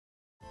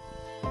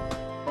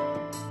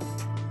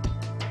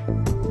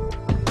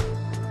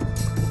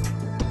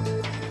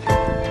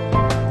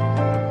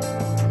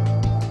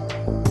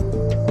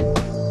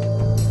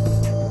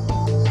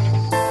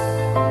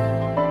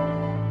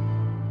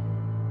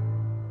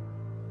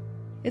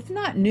It's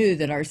not new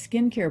that our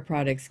skincare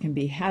products can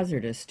be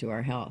hazardous to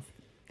our health.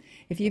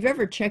 If you've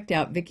ever checked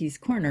out Vicky's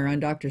Corner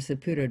on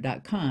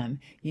drsaputo.com,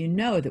 you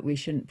know that we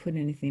shouldn't put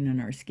anything on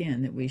our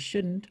skin that we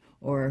shouldn't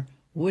or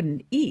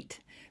wouldn't eat,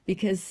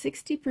 because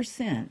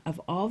 60%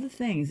 of all the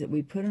things that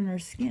we put on our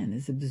skin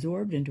is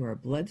absorbed into our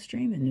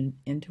bloodstream and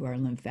into our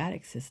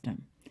lymphatic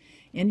system,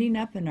 ending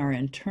up in our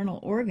internal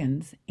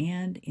organs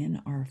and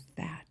in our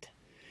fat.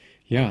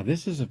 Yeah,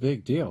 this is a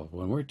big deal.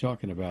 When we're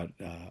talking about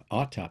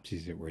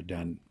autopsies that were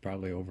done,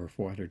 probably over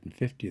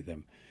 450 of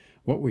them,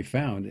 what we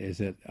found is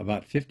that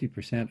about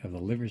 50% of the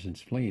livers and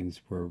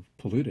spleens were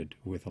polluted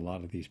with a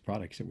lot of these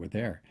products that were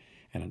there.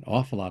 And an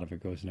awful lot of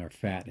it goes in our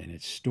fat, and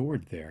it's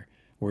stored there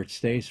where it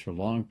stays for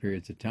long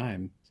periods of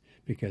time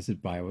because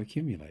it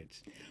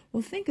bioaccumulates.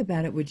 Well, think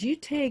about it. Would you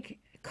take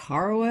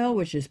car oil,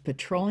 which is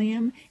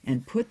petroleum,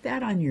 and put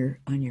that on your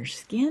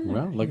skin?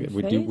 Well, look,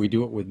 we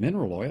do it with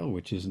mineral oil,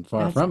 which isn't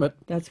far from it.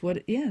 That's what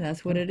it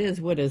is.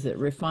 What is it?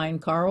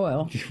 Refined car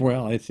oil?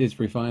 Well, it's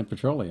refined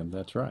petroleum.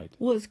 That's right.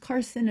 Well, it's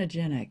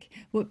carcinogenic.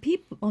 What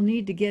people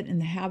need to get in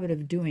the habit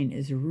of doing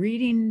is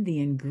reading the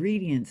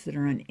ingredients that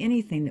are on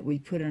anything that we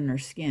put on our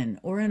skin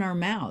or in our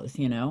mouths,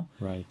 you know.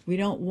 Right. We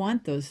don't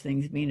want those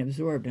things being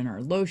absorbed in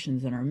our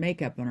lotions and our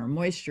makeup and our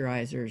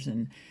moisturizers,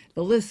 and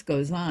the list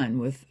goes on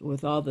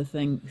with all the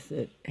things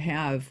that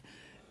have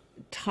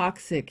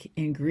toxic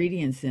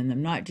ingredients in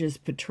them, not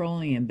just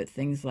petroleum, but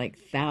things like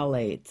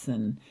phthalates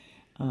and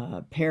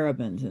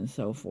parabens and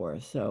so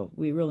forth. So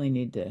we really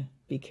need to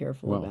be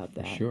careful about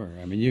that. Sure.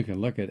 I mean, you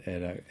can look at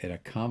a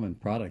common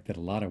product that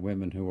a lot of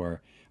women who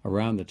are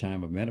around the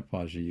time of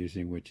menopause are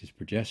using, which is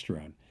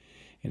progesterone.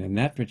 And in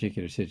that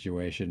particular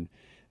situation,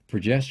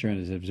 progesterone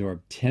is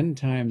absorbed 10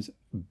 times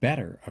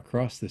better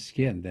across the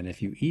skin than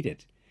if you eat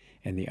it.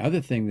 And the other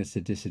thing that's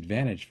a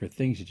disadvantage for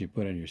things that you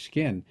put on your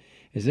skin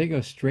is they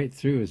go straight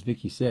through, as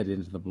Vicky said,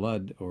 into the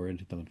blood or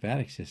into the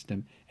lymphatic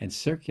system and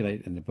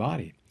circulate in the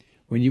body.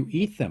 When you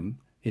eat them,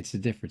 it's a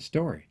different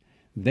story.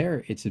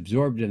 There, it's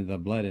absorbed into the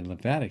blood and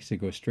lymphatics that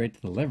go straight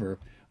to the liver,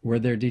 where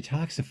they're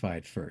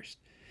detoxified first.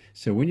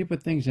 So when you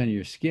put things on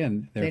your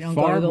skin, they don't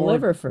go to the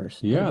liver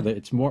first. Yeah,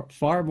 it's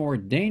far more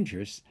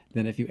dangerous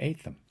than if you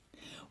ate them.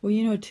 Well,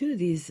 you know, too,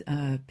 these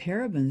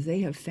parabens,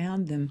 they have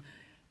found them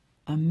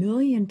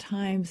 1,000,000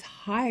 times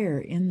higher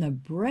in the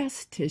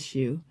breast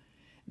tissue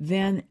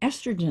than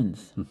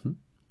estrogens. Mm-hmm.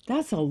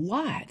 That's a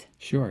lot.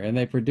 Sure, and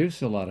they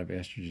produce a lot of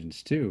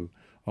estrogens too.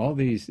 All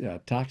these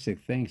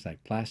toxic things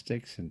like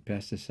plastics and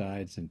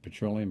pesticides and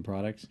petroleum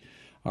products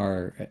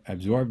are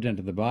absorbed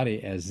into the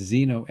body as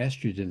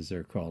xenoestrogens,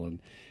 they're called. And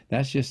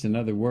that's just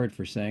another word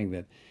for saying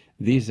that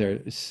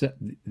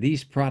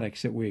these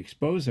products that we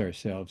expose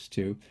ourselves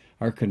to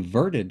are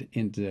converted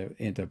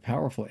into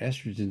powerful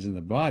estrogens in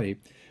the body,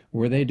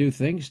 where they do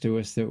things to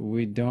us that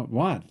we don't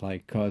want,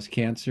 like cause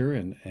cancer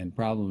and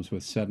problems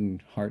with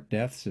sudden heart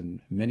deaths and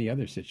many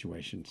other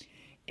situations.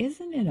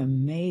 Isn't it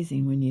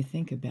amazing when you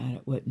think about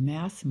it, what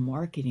mass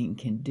marketing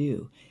can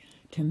do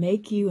to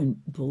make you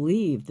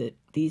believe that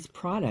these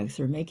products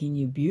are making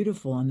you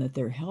beautiful and that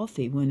they're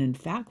healthy, when in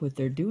fact what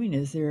they're doing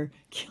is they're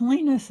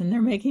killing us and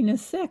they're making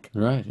us sick.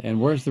 Right. And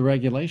where's the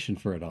regulation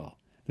for it all?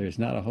 There's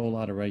not a whole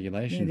lot of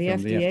regulation from the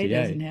FDA.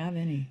 Doesn't have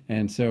any.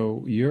 And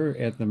so you're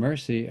at the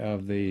mercy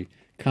of the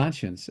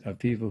conscience of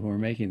people who are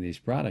making these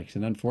products.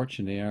 And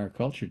unfortunately, in our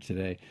culture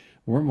today,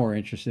 we're more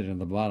interested in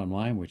the bottom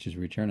line, which is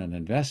return on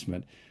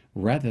investment,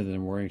 rather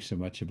than worrying so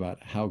much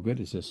about how good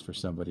is this for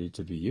somebody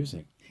to be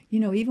using. You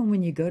know, even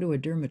when you go to a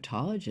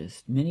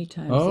dermatologist, many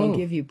times they'll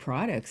give you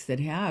products that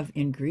have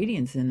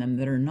ingredients in them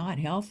that are not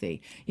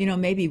healthy. You know,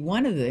 maybe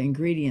one of the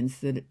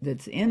ingredients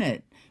that's in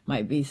it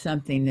might be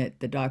something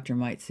that the doctor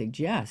might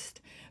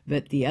suggest,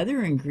 but the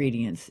other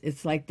ingredients,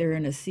 it's like they're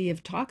in a sea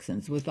of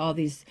toxins with all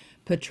these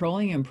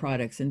petroleum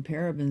products and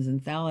parabens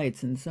and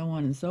phthalates and so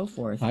on and so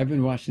forth. I've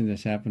been watching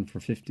this happen for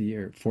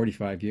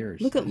 45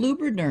 years. Look at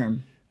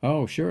Lubriderm.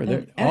 Oh,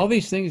 sure. All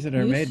these things that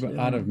are made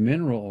out of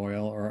mineral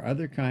oil or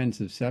other kinds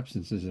of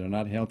substances that are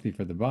not healthy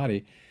for the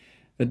body,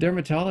 the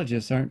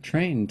dermatologists aren't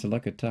trained to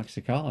look at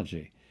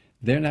toxicology.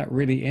 They're not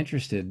really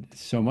interested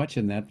so much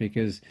in that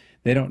because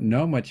they don't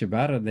know much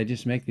about it. They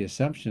just make the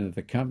assumption that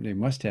the company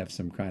must have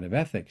some kind of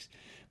ethics.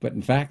 But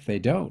in fact, they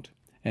don't.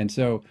 And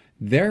so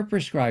they're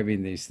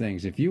prescribing these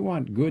things. If you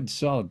want good,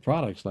 solid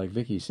products, like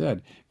Vicky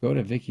said, go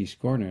to Vicky's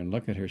Corner and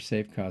look at her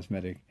safe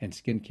cosmetic and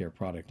skincare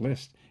product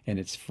list, and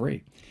it's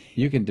free.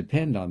 You can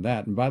depend on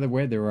that. And by the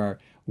way, there are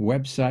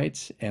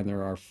websites and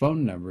there are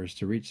phone numbers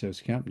to reach those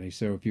companies.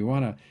 So if you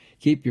want to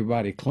keep your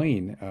body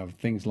clean of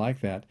things like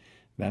that,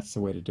 that's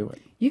the way to do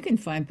it. You can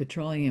find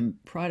petroleum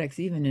products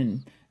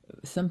even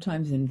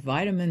sometimes in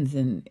vitamins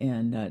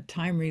and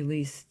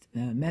time-released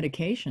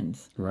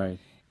medications. Right.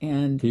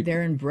 And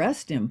they're in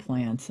breast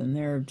implants, and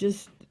they're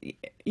just,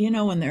 you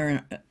know, and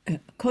they're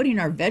coating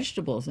our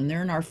vegetables, and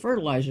they're in our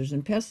fertilizers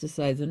and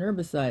pesticides and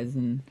herbicides.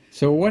 And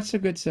so what's a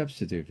good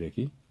substitute,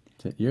 Vicki?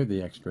 You're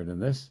the expert in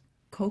this.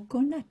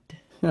 Coconut.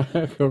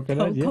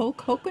 Coconut, yeah.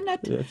 Coconut.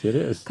 Yes, it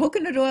is.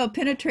 Coconut oil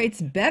penetrates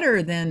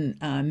better than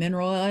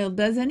mineral oil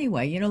does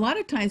anyway. You know, a lot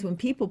of times when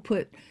people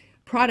put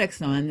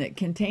products on that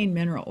contain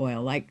mineral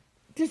oil, like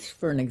just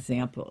for an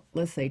example,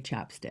 let's say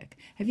chapstick.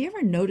 Have you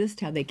ever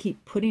noticed how they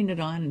keep putting it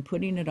on and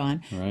putting it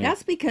on? Right.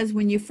 That's because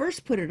when you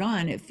first put it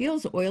on, it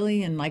feels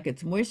oily and like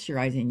it's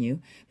moisturizing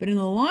you, but in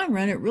the long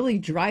run, it really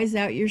dries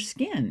out your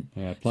skin.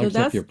 Yeah, it plugs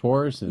up your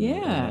pores. And,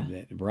 yeah.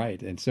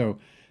 Right. And so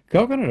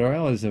coconut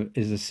oil is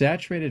a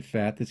saturated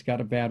fat that's got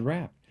a bad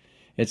rap.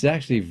 It's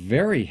actually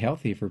very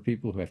healthy for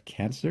people who have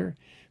cancer,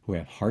 who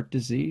have heart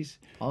disease,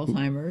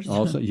 Alzheimer's.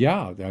 Also,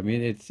 yeah, I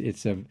mean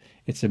it's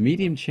a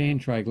medium chain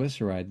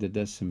triglyceride that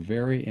does some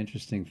very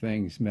interesting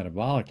things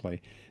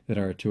metabolically that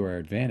are to our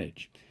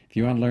advantage. If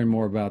you want to learn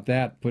more about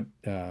that, put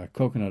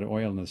coconut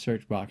oil in the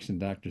search box in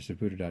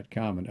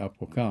drsaputo.com, and up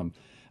will come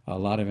a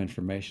lot of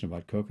information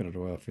about coconut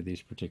oil for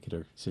these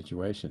particular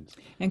situations.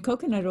 And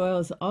coconut oil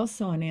is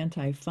also an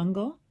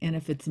antifungal, and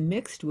if it's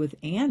mixed with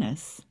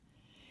anise,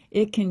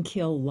 it can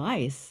kill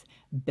lice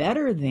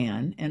better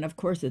than, and of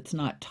course it's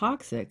not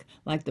toxic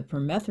like the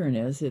permethrin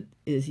is. It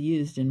is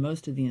used in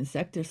most of the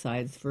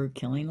insecticides for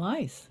killing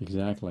lice.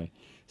 Exactly.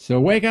 So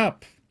wake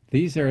up.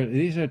 These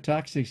are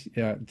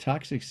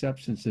toxic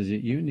substances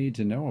that you need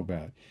to know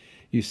about.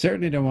 You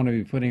certainly don't want to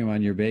be putting them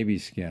on your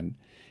baby's skin.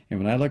 And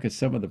when I look at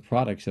some of the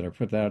products that are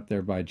put out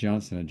there by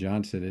Johnson &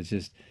 Johnson, it's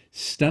just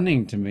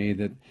stunning to me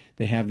that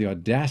they have the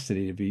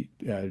audacity to be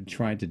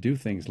trying to do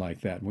things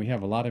like that. And we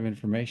have a lot of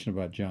information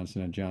about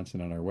Johnson &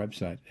 Johnson on our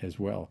website as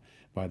well,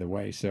 by the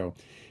way. So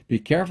be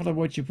careful of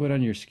what you put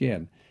on your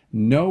skin.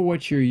 Know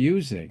what you're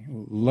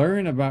using.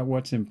 Learn about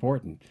what's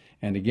important.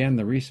 And again,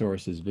 the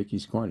resource is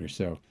Vicky's Corner.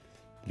 So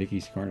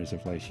Vicky's Corner is a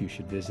place you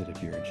should visit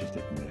if you're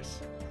interested in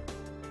this.